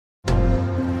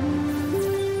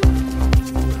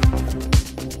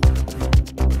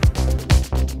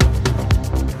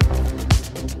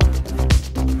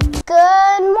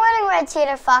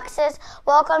Theater Foxes.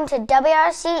 Welcome to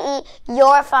WRCE,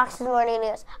 your Foxes Morning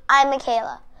News. I'm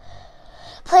Michaela.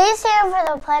 Please stand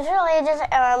for the Pledge of Allegiance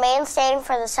and remain standing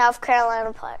for the South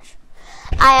Carolina Pledge.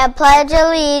 I pledge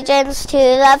allegiance to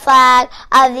the flag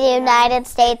of the United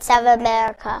States of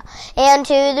America and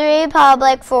to the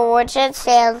republic for which it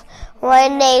stands,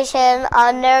 one nation,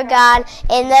 under God,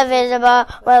 indivisible,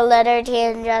 with liberty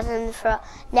and justice for all.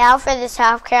 Now for the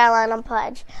South Carolina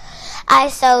Pledge. I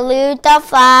salute the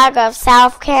flag of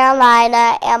South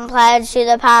Carolina and pledge to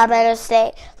the Department of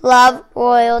State, love,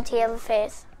 loyalty, and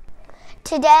faith.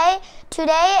 Today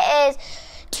is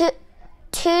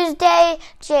Tuesday,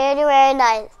 January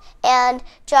 9th, and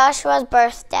Joshua's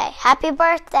birthday. Happy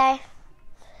birthday!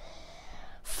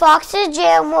 Fox's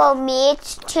Gym will meet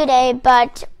today,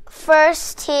 but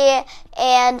First Tee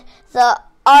and the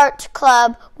Art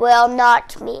Club will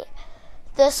not meet.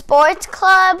 The Sports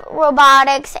Club,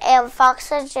 Robotics, and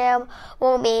Fox's Gym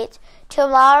will meet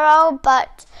tomorrow,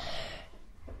 but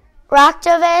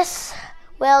Wrce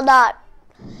will not.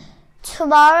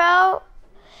 Tomorrow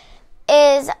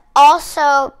is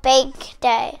also Bake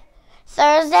Day.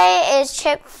 Thursday is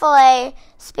Chick-fil-A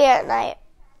Spirit Night.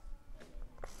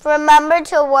 Remember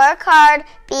to work hard,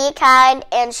 be kind,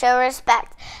 and show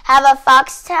respect. Have a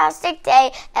foxtastic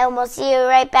day, and we'll see you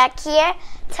right back here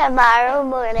tomorrow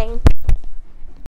morning.